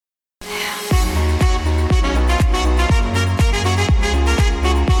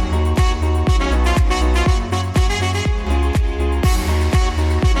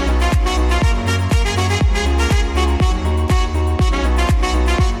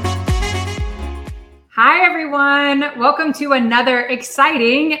everyone. Welcome to another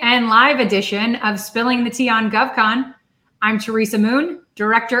exciting and live edition of Spilling the Tea on GovCon. I'm Teresa Moon,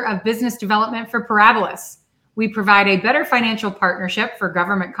 Director of Business Development for Parabolis. We provide a better financial partnership for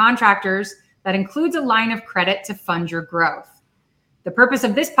government contractors that includes a line of credit to fund your growth. The purpose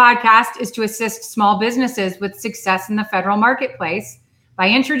of this podcast is to assist small businesses with success in the federal marketplace by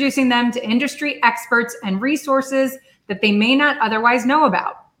introducing them to industry experts and resources that they may not otherwise know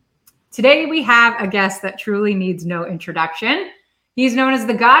about. Today, we have a guest that truly needs no introduction. He's known as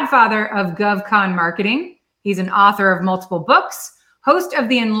the godfather of GovCon marketing. He's an author of multiple books, host of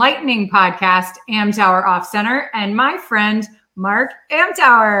the enlightening podcast, Amtower Off Center, and my friend, Mark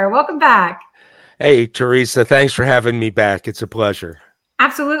Amtower. Welcome back. Hey, Teresa, thanks for having me back. It's a pleasure.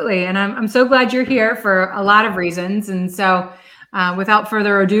 Absolutely. And I'm so glad you're here for a lot of reasons. And so without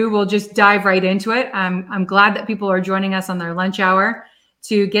further ado, we'll just dive right into it. I'm glad that people are joining us on their lunch hour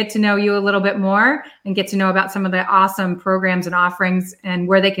to get to know you a little bit more and get to know about some of the awesome programs and offerings and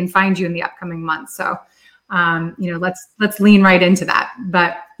where they can find you in the upcoming months. So, let's lean right into that.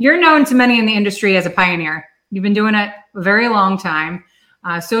 But you're known to many in the industry as a pioneer. You've been doing it a very long time.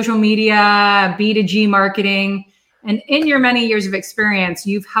 Social media, B2G marketing, and in your many years of experience,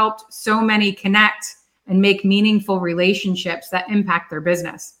 you've helped so many connect and make meaningful relationships that impact their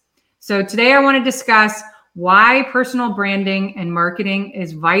business. So today I want to discuss why personal branding and marketing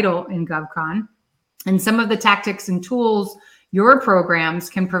is vital in GovCon and some of the tactics and tools your programs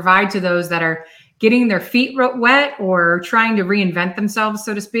can provide to those that are getting their feet wet or trying to reinvent themselves,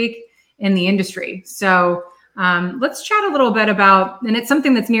 so to speak, in the industry. So let's chat a little bit about, and it's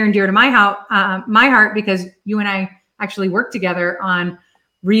something that's near and dear to my heart because you and I actually work together on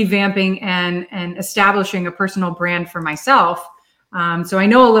revamping and establishing a personal brand for myself. So I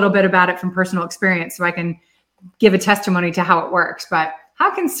know a little bit about it from personal experience, so I can give a testimony to how it works. But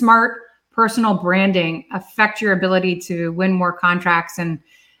how can smart personal branding affect your ability to win more contracts? And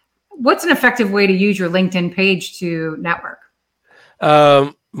what's an effective way to use your LinkedIn page to network?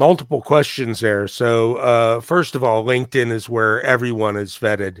 Multiple questions there. So first of all, LinkedIn is where everyone is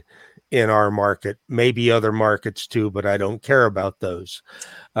vetted in our market, maybe other markets too, but I don't care about those.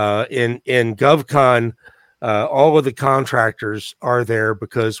 In GovCon, all of the contractors are there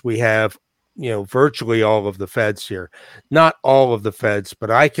because we have, virtually all of the feds here. Not all of the feds, but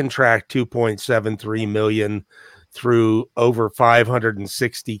I can track 2.73 million through over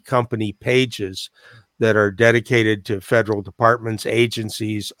 560 company pages that are dedicated to federal departments,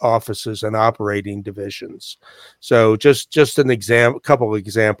 agencies, offices, and operating divisions. So just an example, couple of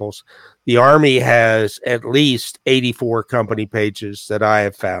examples. The Army has at least 84 company pages that I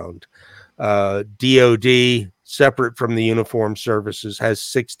have found. DOD, separate from the Uniformed Services, has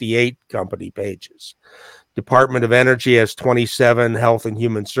 68 company pages. Department of Energy has 27, Health and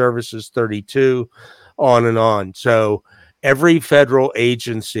Human Services, 32, on and on. So every federal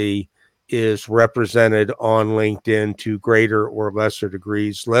agency is represented on LinkedIn to greater or lesser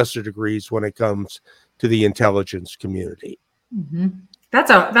degrees when it comes to the intelligence community. Mm-hmm.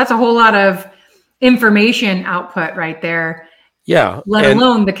 That's a whole lot of information output right there. Yeah. Let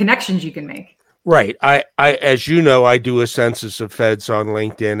alone the connections you can make. Right. I as you know, I do a census of feds on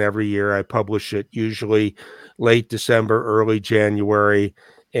LinkedIn every year. I publish it usually late December, early January,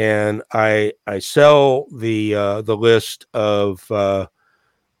 and I sell the list of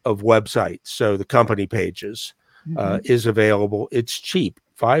websites. So the company pages is available. It's cheap,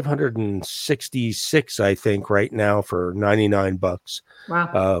 $566, I think, right now for $99.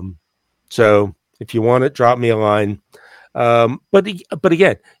 Wow. So if you want it, drop me a line. But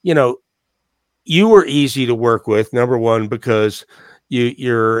again, you were easy to work with. Number one, because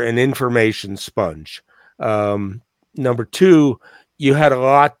you're an information sponge. Number two, you had a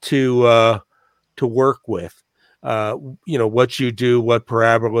lot to work with. What you do, what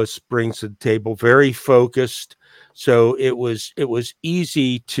Parabolis brings to the table, very focused. So it was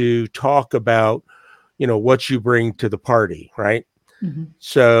easy to talk about, what you bring to the party, right? Mm-hmm.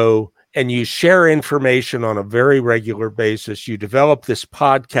 So, and you share information on a very regular basis. You develop this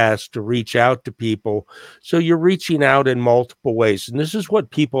podcast to reach out to people. So you're reaching out in multiple ways. And this is what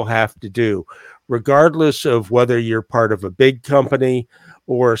people have to do, regardless of whether you're part of a big company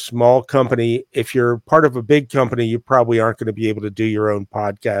or a small company. If you're part of a big company, you probably aren't going to be able to do your own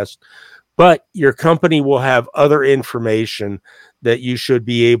podcast, but your company will have other information that you should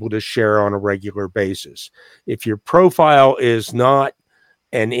be able to share on a regular basis. If your profile is not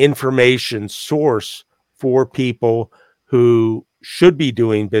an information source for people who should be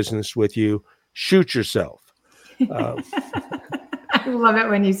doing business with you, shoot yourself. I love it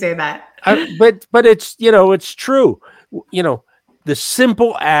when you say that. But it's, it's true. the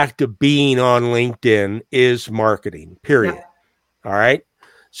simple act of being on LinkedIn is marketing, period. Yep. All right.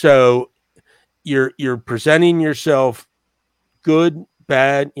 So you're presenting yourself good,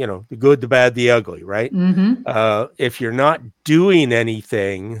 bad, the good, the bad, the ugly, right? Mm-hmm. If you're not doing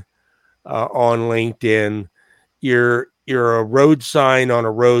anything on LinkedIn, you're a road sign on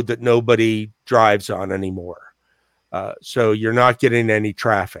a road that nobody drives on anymore. So you're not getting any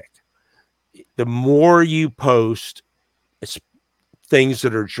traffic. The more you post things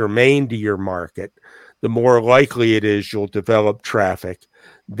that are germane to your market, the more likely it is you'll develop traffic.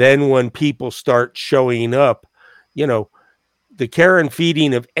 Then when people start showing up, the care and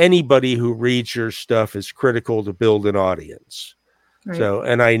feeding of anybody who reads your stuff is critical to build an audience. Right. So,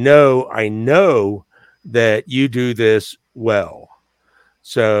 and I know that you do this well.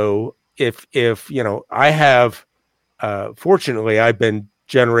 So if I have, fortunately, I've been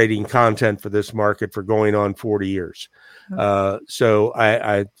generating content for this market for going on 40 years. So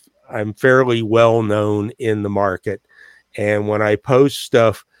I'm fairly well known in the market. And when I post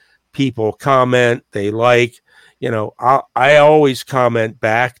stuff, people comment, they like, I always comment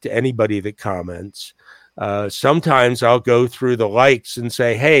back to anybody that comments. Sometimes I'll go through the likes and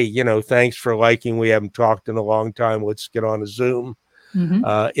say, hey, thanks for liking. We haven't talked in a long time. Let's get on a Zoom.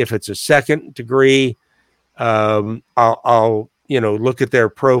 Mm-hmm. If it's a second degree, I'll look at their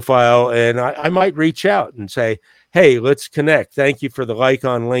profile and I might reach out and say, hey, let's connect. Thank you for the like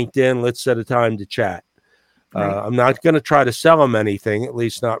on LinkedIn. Let's set a time to chat. Right. I'm not going to try to sell them anything, at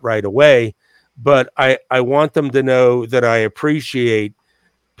least not right away. But I want them to know that I appreciate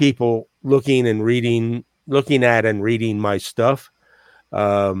people looking at and reading my stuff.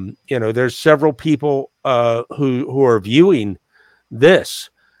 There's several people who are viewing this,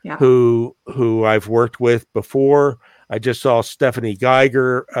 who I've worked with before. I just saw Stephanie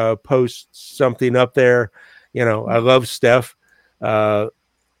Geiger post something up there. I love Steph. Hi,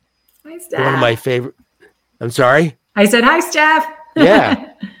 Steph. One of my favorite. I'm sorry. I said hi, Steph.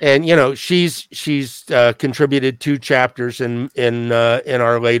 Yeah, and she's contributed 2 chapters in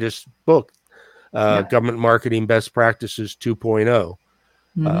our latest book, Government Marketing Best Practices 2.0.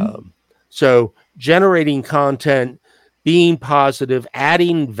 Mm-hmm. So generating content, being positive,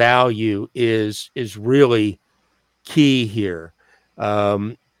 adding value is really key here.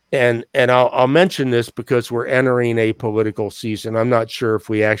 And I'll mention this because we're entering a political season. I'm not sure if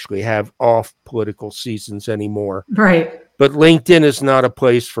we actually have off political seasons anymore. Right. But LinkedIn is not a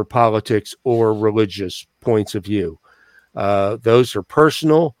place for politics or religious points of view. Those are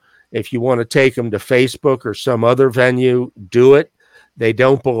personal. If you want to take them to Facebook or some other venue, do it. They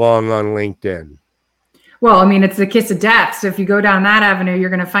don't belong on LinkedIn. Well, I mean, it's the kiss of death. So if you go down that avenue,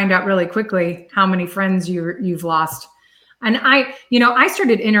 you're going to find out really quickly how many friends you've lost. And I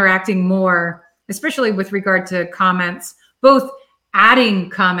started interacting more, especially with regard to comments, both adding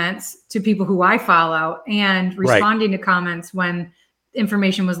comments to people who I follow and responding to comments when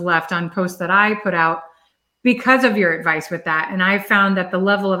information was left on posts that I put out because of your advice with that. And I found that the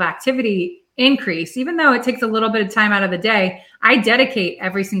level of activity increased, even though it takes a little bit of time out of the day. I dedicate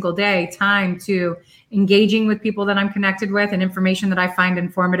every single day time to engaging with people that I'm connected with and information that I find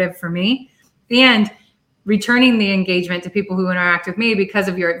informative for me, and returning the engagement to people who interact with me because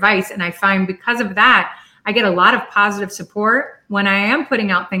of your advice. And I find because of that, I get a lot of positive support when I am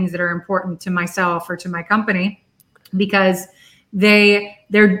putting out things that are important to myself or to my company, because they're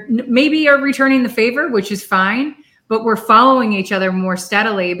maybe are returning the favor, which is fine, but we're following each other more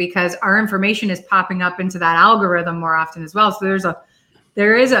steadily because our information is popping up into that algorithm more often as well. So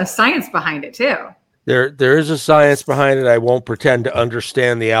there is a science behind it too. There is a science behind it. I won't pretend to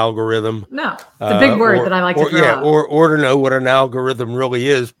understand the algorithm. No, it's a big word that I like to throw out. Or to know what an algorithm really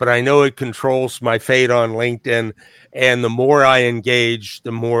is, but I know it controls my fate on LinkedIn. And the more I engage,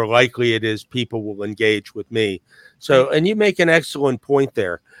 the more likely it is people will engage with me. So, and you make an excellent point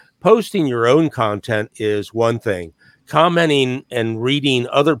there. Posting your own content is one thing. Commenting and reading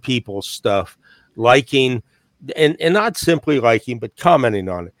other people's stuff, liking, and not simply liking, but commenting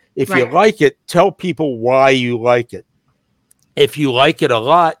on it. If you like it, tell people why you like it. If you like it a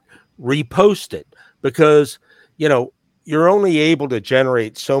lot, repost it, because, you're only able to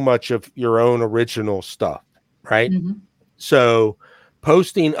generate so much of your own original stuff, right? Mm-hmm. So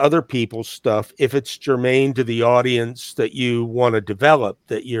posting other people's stuff, if it's germane to the audience that you want to develop,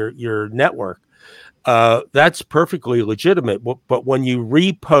 that your network, that's perfectly legitimate. But when you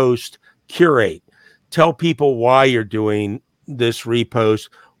repost, curate, tell people why you're doing this repost,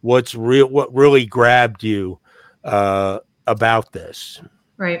 what really grabbed you about this.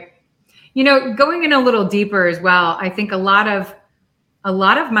 Right. Going in a little deeper as well, I think a lot of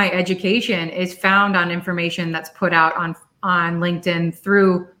my education is found on information that's put out on on LinkedIn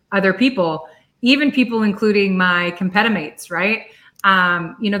through other people, even people including my competimates, right?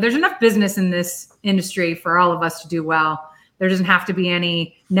 There's enough business in this industry for all of us to do well. There doesn't have to be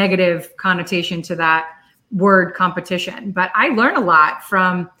any negative connotation to that word competition. But I learn a lot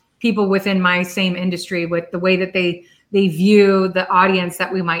from people within my same industry with the way that they view the audience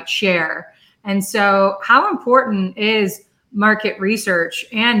that we might share. And so how important is market research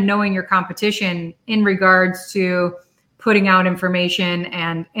and knowing your competition in regards to putting out information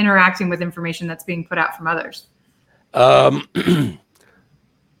and interacting with information that's being put out from others?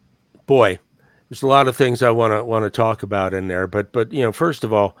 Boy, there's a lot of things I want to talk about in there, but first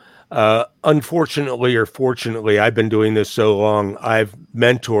of all, unfortunately or fortunately, I've been doing this so long, I've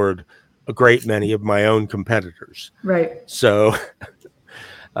mentored a great many of my own competitors. Right. So,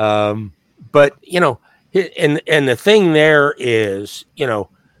 but and the thing there is,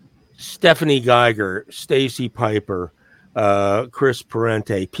 Stephanie Geiger, Stacy Piper, Chris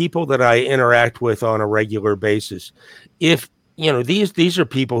Parente, people that I interact with on a regular basis. If these are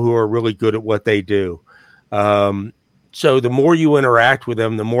people who are really good at what they do. So the more you interact with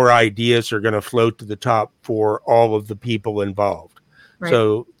them, the more ideas are going to float to the top for all of the people involved. Right.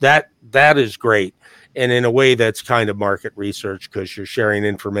 So that is great. And in a way, that's kind of market research because you're sharing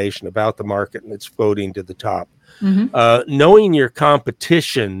information about the market and it's floating to the top. Mm-hmm. Knowing your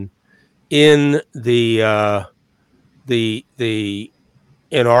competition in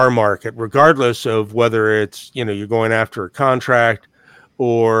in our market, regardless of whether it's, you're going after a contract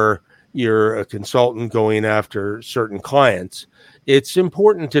or you're a consultant going after certain clients, it's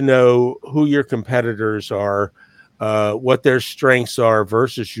important to know who your competitors are, what their strengths are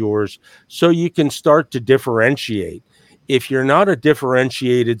versus yours, so you can start to differentiate. If you're not a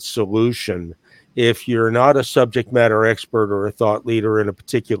differentiated solution, if you're not a subject matter expert or a thought leader in a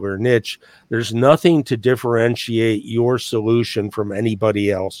particular niche, there's nothing to differentiate your solution from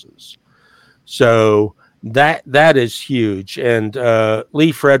anybody else's. So that is huge. And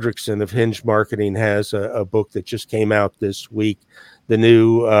Lee Fredrickson of Hinge Marketing has a book that just came out this week. The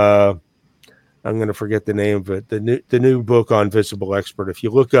new, I'm going to forget the name of it. The new book on Visible Expert. If you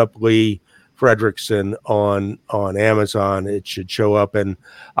look up Lee Fredrickson on Amazon, it should show up, and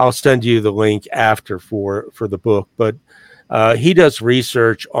I'll send you the link after for the book. But he does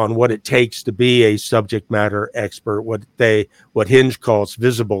research on what it takes to be a subject matter expert, what Hinge calls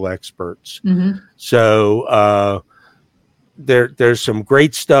visible experts. Mm-hmm. So there's some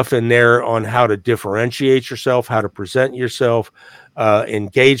great stuff in there on how to differentiate yourself, how to present yourself,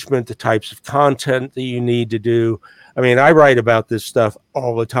 engagement, the types of content that you need to do. I mean, I write about this stuff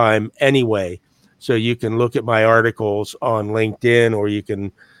all the time anyway, so you can look at my articles on LinkedIn, or you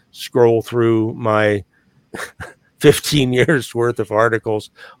can scroll through my 15 years worth of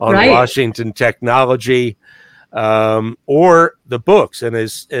articles on Washington technology, or the books. And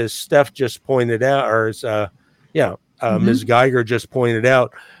as Steph just pointed out, or as Ms. Geiger just pointed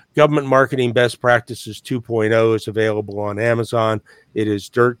out, Government Marketing Best Practices 2.0 is available on Amazon. It is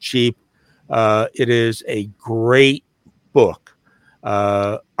dirt cheap. It is a great book.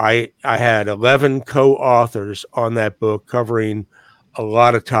 I had 11 co-authors on that book covering a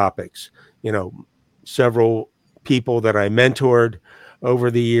lot of topics. Several people that I mentored over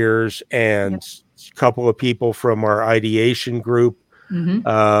the years, and a couple of people from our ideation group.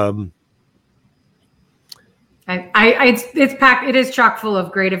 Mm-hmm. It's packed. It is chock full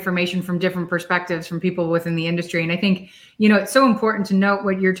of great information from different perspectives from people within the industry. And I think, it's so important to note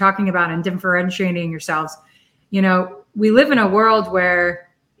what you're talking about and differentiating yourselves. We live in a world where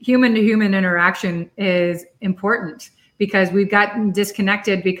human to human interaction is important, because we've gotten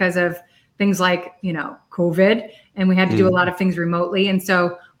disconnected because of things like, COVID, and we had to do a lot of things remotely. And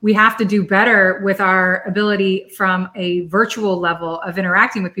so we have to do better with our ability from a virtual level of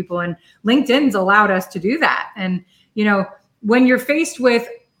interacting with people. And LinkedIn's allowed us to do that. And, when you're faced with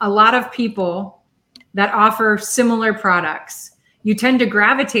a lot of people that offer similar products, you tend to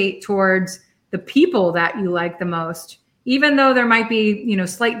gravitate towards the people that you like the most, even though there might be,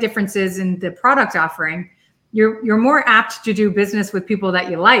 slight differences in the product offering. You're more apt to do business with people that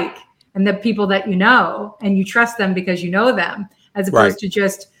you like and the people that and you trust them because you know them, as opposed to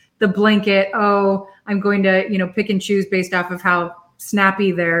just the blanket, I'm going to, pick and choose based off of how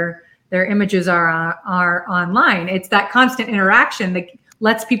snappy their images are online. It's that constant interaction that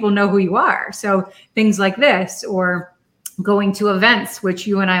lets people know who you are. So things like this, or going to events, which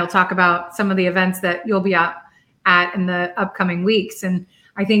you and I will talk about some of the events that you'll be at in the upcoming weeks. And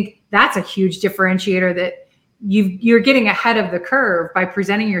I think that's a huge differentiator, that you're getting ahead of the curve by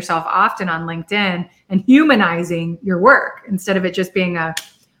presenting yourself often on LinkedIn and humanizing your work, instead of it just being a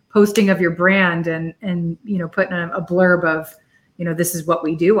posting of your brand and putting a blurb of, this is what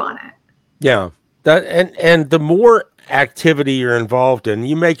we do on it. Yeah. That and the more activity you're involved in,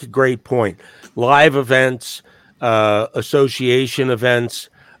 you make a great point. Live events, association events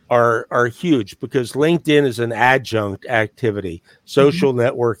are huge because LinkedIn is an adjunct activity. Social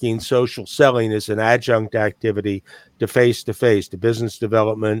networking, social selling is an adjunct activity to face-to-face, to business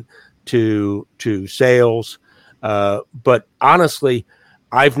development, to sales. But honestly,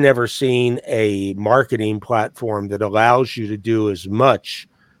 I've never seen a marketing platform that allows you to do as much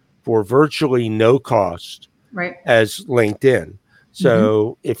for virtually no cost as LinkedIn.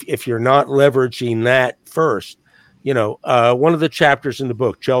 So if you're not leveraging that first, one of the chapters in the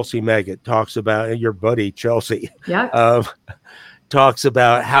book, Chelsea Meggett talks about, your buddy Chelsea, talks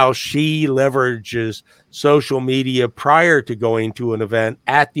about how she leverages social media prior to going to an event,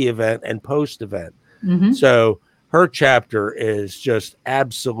 at the event, and post event. So her chapter is just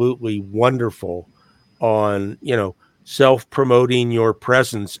absolutely wonderful on, self-promoting your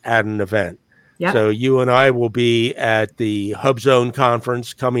presence at an event. So you and I will be at the HubZone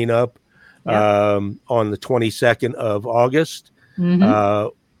conference coming up on the 22nd of August.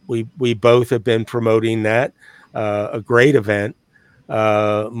 We both have been promoting that, a great event,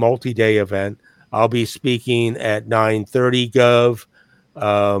 multi-day event. I'll be speaking at 9:30 Gov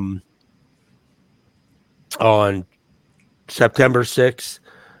on September 6th.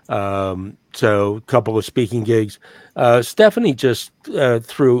 So a couple of speaking gigs. Stephanie just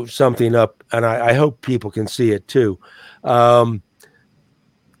threw something up, and I hope people can see it too.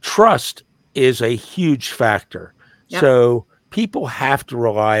 Trust is a huge factor. So people have to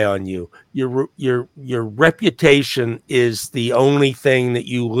rely on you. Your reputation is the only thing that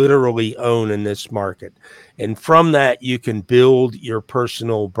you literally own in this market. And from that, you can build your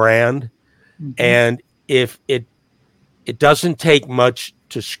personal brand. And if it doesn't take much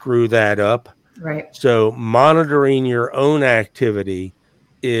to screw that up. So monitoring your own activity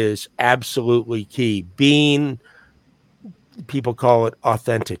is absolutely key. People call it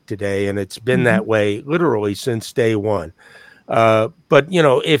authentic today, and it's been that way literally since day one. But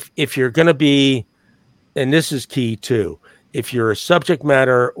if you're going to be, and this is key too, if you're a subject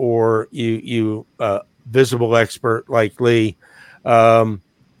matter or you visible expert like Lee,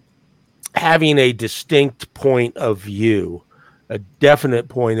 having a distinct point of view, a definite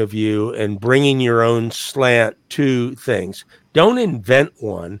point of view, and bringing your own slant to things. Don't invent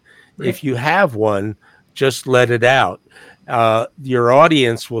one. If you have one, just let it out. Your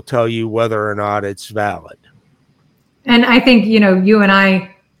audience will tell you whether or not it's valid. And I think, you and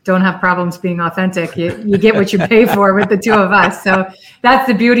I don't have problems being authentic. You get what you pay for with the two of us. So that's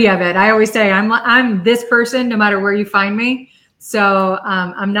the beauty of it. I always say I'm this person no matter where you find me. So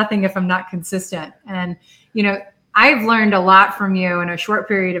I'm nothing if I'm not consistent. And, I've learned a lot from you in a short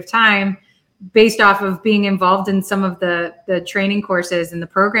period of time based off of being involved in some of the training courses and the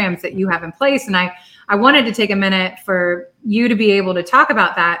programs that you have in place. And I wanted to take a minute for you to be able to talk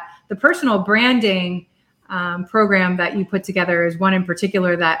about that. The personal branding program that you put together is one in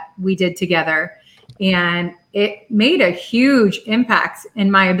particular that we did together. And it made a huge impact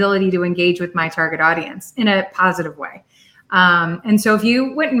in my ability to engage with my target audience in a positive way. And so if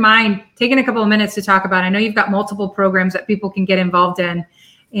you wouldn't mind taking a couple of minutes to talk about, I know you've got multiple programs that people can get involved in,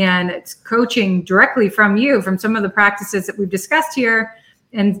 and it's coaching directly from you, from some of the practices that we've discussed here,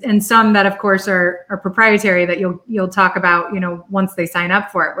 and some that of course are proprietary that you'll talk about, once they sign up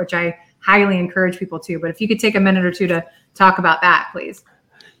for it, which I highly encourage people to. But if you could take a minute or two to talk about that, please.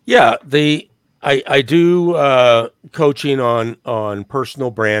 Yeah, I do coaching on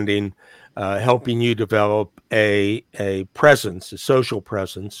personal branding, helping you develop a presence, a social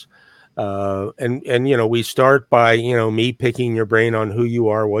presence. And we start by, me picking your brain on who you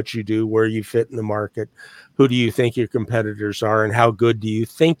are, what you do, where you fit in the market, who do you think your competitors are, and how good do you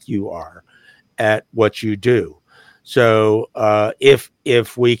think you are at what you do. So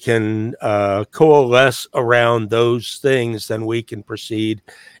if we can coalesce around those things, then we can proceed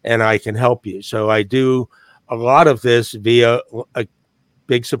and I can help you. So I do a lot of this via a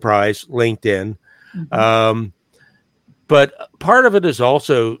big surprise, LinkedIn. But part of it is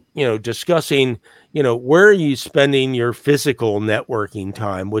also, discussing, where are you spending your physical networking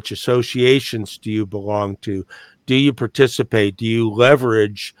time? Which associations do you belong to? Do you participate? Do you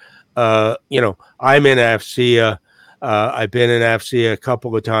leverage? I'm in AFCEA. I've been in AFCEA a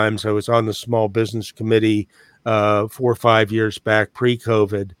couple of times. I was on the small business committee 4 or 5 years back,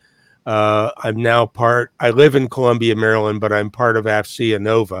 pre-COVID. I'm now I live in Columbia, Maryland, but I'm part of AFCEA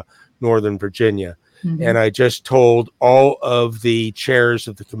Nova, Northern Virginia. And I just told all of the chairs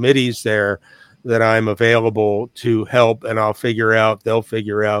of the committees there that I'm available to help, and they'll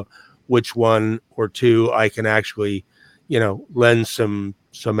figure out which one or two I can actually, lend some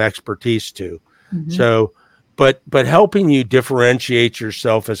expertise to. Mm-hmm. So, but helping you differentiate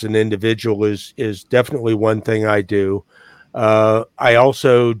yourself as an individual is definitely one thing I do. I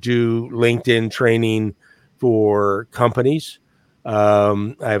also do LinkedIn training for companies.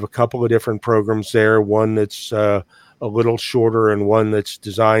 I have a couple of different programs there. One that's a little shorter, and one that's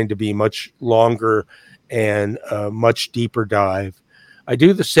designed to be much longer and much deeper dive. I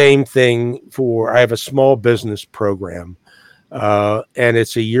do the same thing I have a small business program, and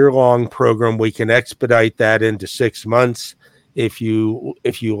it's a year-long program. We can expedite that into 6 months if you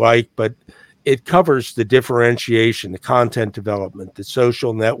like, but it covers the differentiation, the content development, the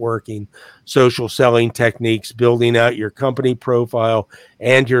social networking, social selling techniques, building out your company profile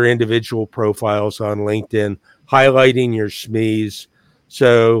and your individual profiles on LinkedIn, highlighting your SMEs.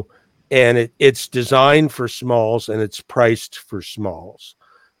 So, and it's designed for smalls, and it's priced for smalls.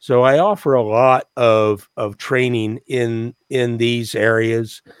 So I offer a lot of training in these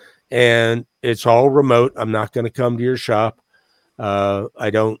areas, and it's all remote. I'm not going to come to your shop.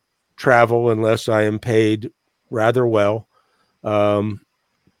 I don't travel unless I am paid rather well. I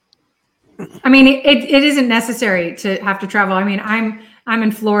mean, it isn't necessary to have to travel. I mean, I'm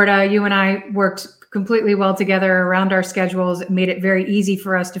in Florida. You and I worked completely well together around our schedules. It made it very easy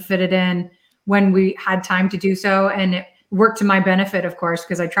for us to fit it in when we had time to do so. And it worked to my benefit, of course,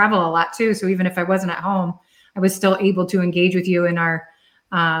 because I travel a lot too. So even if I wasn't at home, I was still able to engage with you in our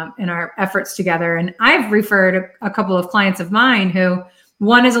efforts together. And I've referred a couple of clients of mine who,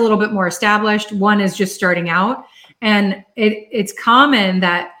 one is a little bit more established, one is just starting out. And it's common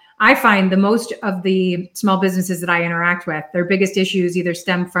that I find the most of the small businesses that I interact with, their biggest issues either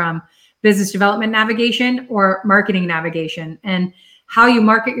stem from business development navigation or marketing navigation, and how you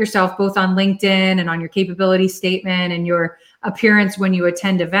market yourself both on LinkedIn and on your capability statement and your appearance when you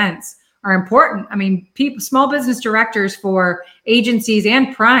attend events are important. I mean, small business directors for agencies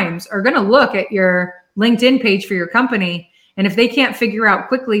and primes are going to look at your LinkedIn page for your company. And if they can't figure out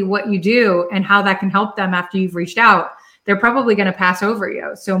quickly what you do and how that can help them after you've reached out, they're probably going to pass over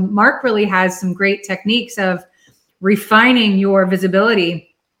you. So Mark really has some great techniques of refining your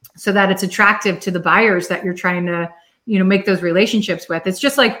visibility so that it's attractive to the buyers that you're trying to, make those relationships with. It's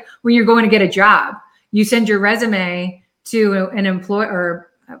just like when you're going to get a job, you send your resume to an employer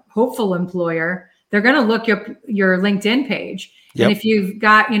or a hopeful employer. They're going to look up your LinkedIn page. Yep. And if you've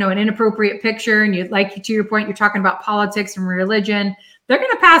got, an inappropriate picture and to your point, you're talking about politics and religion, they're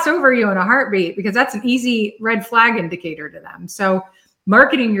going to pass over you in a heartbeat because that's an easy red flag indicator to them. So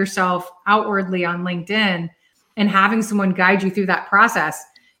marketing yourself outwardly on LinkedIn and having someone guide you through that process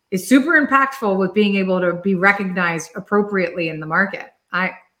is super impactful with being able to be recognized appropriately in the market.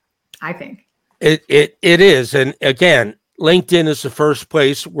 I think it is. And again, LinkedIn is the first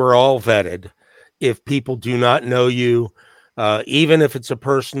place we're all vetted. If people do not know you, even if it's a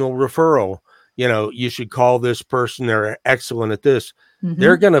personal referral, you should call this person. They're excellent at this. Mm-hmm.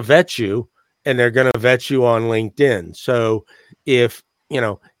 They're going to vet you, and they're going to vet you on LinkedIn. So if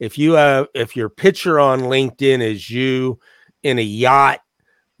your picture on LinkedIn is you in a yacht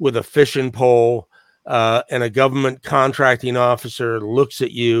with a fishing pole, and a government contracting officer looks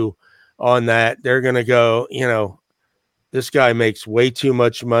at you on that, they're going to go, this guy makes way too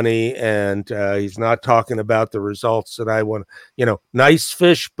much money, and he's not talking about the results that I want. Nice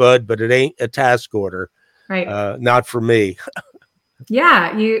fish, bud, but it ain't a task order. Right. Not for me.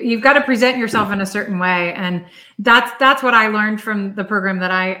 Yeah, you've got to present yourself in a certain way. And that's what I learned from the program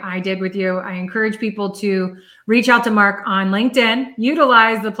that I did with you. I encourage people to reach out to Mark on LinkedIn,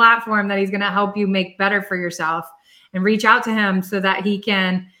 utilize the platform that he's going to help you make better for yourself, and reach out to him so that he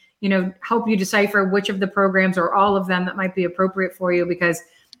can, help you decipher which of the programs or all of them that might be appropriate for you. Because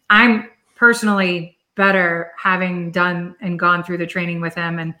I'm personally better having done and gone through the training with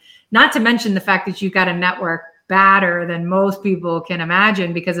him. And not to mention the fact that you've got a network better than most people can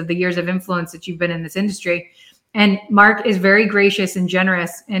imagine because of the years of influence that you've been in this industry. And Mark is very gracious and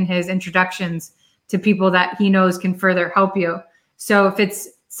generous in his introductions to people that he knows can further help you. So if it's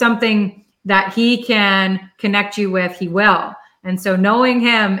something that he can connect you with, he will. And so knowing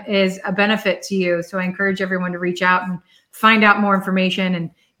him is a benefit to you. So I encourage everyone to reach out and find out more information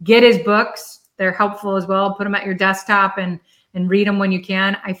and get his books. They're helpful as well. Put them at your desktop and read them when you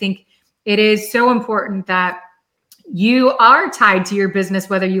can. I think it is so important that you are tied to your business,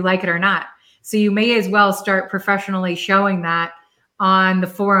 whether you like it or not. So you may as well start professionally showing that on the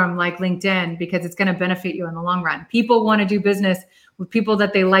forum like LinkedIn, because it's going to benefit you in the long run. People want to do business with people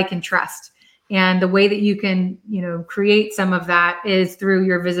that they like and trust. And the way that you can, create some of that is through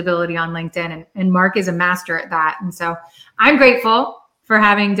your visibility on LinkedIn. And Mark is a master at that. And so I'm grateful for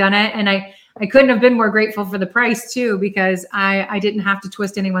having done it. And I couldn't have been more grateful for the price too, because I didn't have to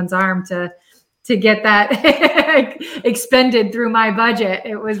twist anyone's arm to get that expended through my budget.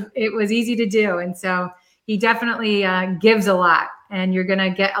 It was easy to do. And so he definitely gives a lot, and you're going to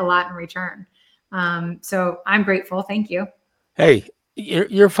get a lot in return. So I'm grateful. Thank you. Hey,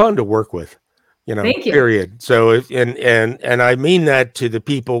 you're fun to work with, Thank you. Period. So and I mean that to the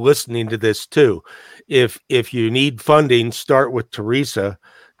people listening to this too. If you need funding, start with Teresa,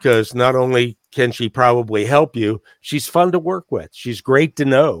 because not only can she probably help you, she's fun to work with. She's great to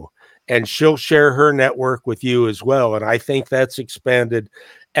know, and she'll share her network with you as well. And I think that's expanded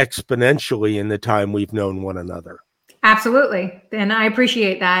exponentially in the time we've known one another. Absolutely. And I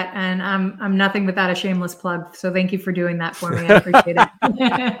appreciate that. And I'm nothing without a shameless plug. So thank you for doing that for me. I appreciate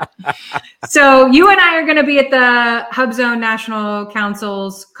it. So you and I are going to be at the HubZone National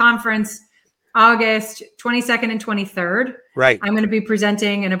Council's conference, August 22nd and 23rd. Right. I'm going to be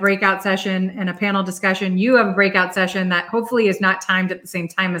presenting in a breakout session and a panel discussion. You have a breakout session that hopefully is not timed at the same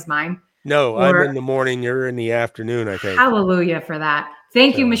time as mine. No, I'm in the morning. You're in the afternoon, I think. Hallelujah for that.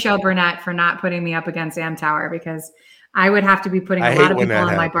 Thank you, Michelle Burnett, for not putting me up against Amtower, because I would have to be putting a lot of people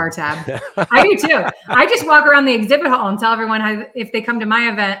on my bar tab. I do too. I just walk around the exhibit hall and tell everyone if they come to my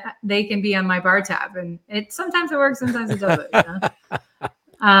event, they can be on my bar tab. And sometimes it works, sometimes it doesn't.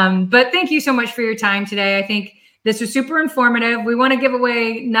 But thank you so much for your time today. I think this was super informative. We want to give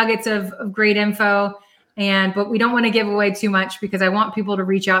away nuggets of great info, but we don't want to give away too much, because I want people to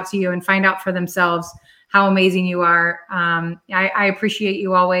reach out to you and find out for themselves how amazing you are. I appreciate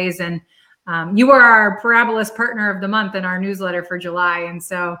you always. And you are our Parabolas Partner of the Month in our newsletter for July. And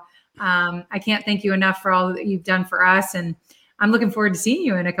so I can't thank you enough for all that you've done for us. And I'm looking forward to seeing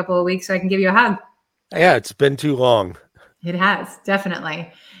you in a couple of weeks so I can give you a hug. Yeah, it's been too long. It has, definitely.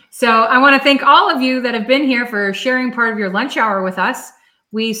 So I want to thank all of you that have been here for sharing part of your lunch hour with us.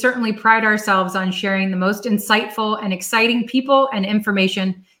 We certainly pride ourselves on sharing the most insightful and exciting people and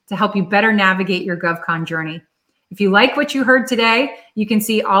information to help you better navigate your GovCon journey. If you like what you heard today, you can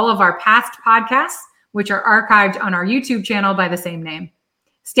see all of our past podcasts, which are archived on our YouTube channel by the same name.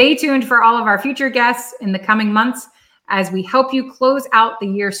 Stay tuned for all of our future guests in the coming months as we help you close out the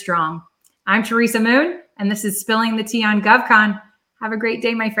year strong. I'm Teresa Moon, and this is Spilling the Tea on GovCon. Have a great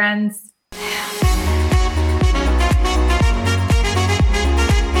day, my friends.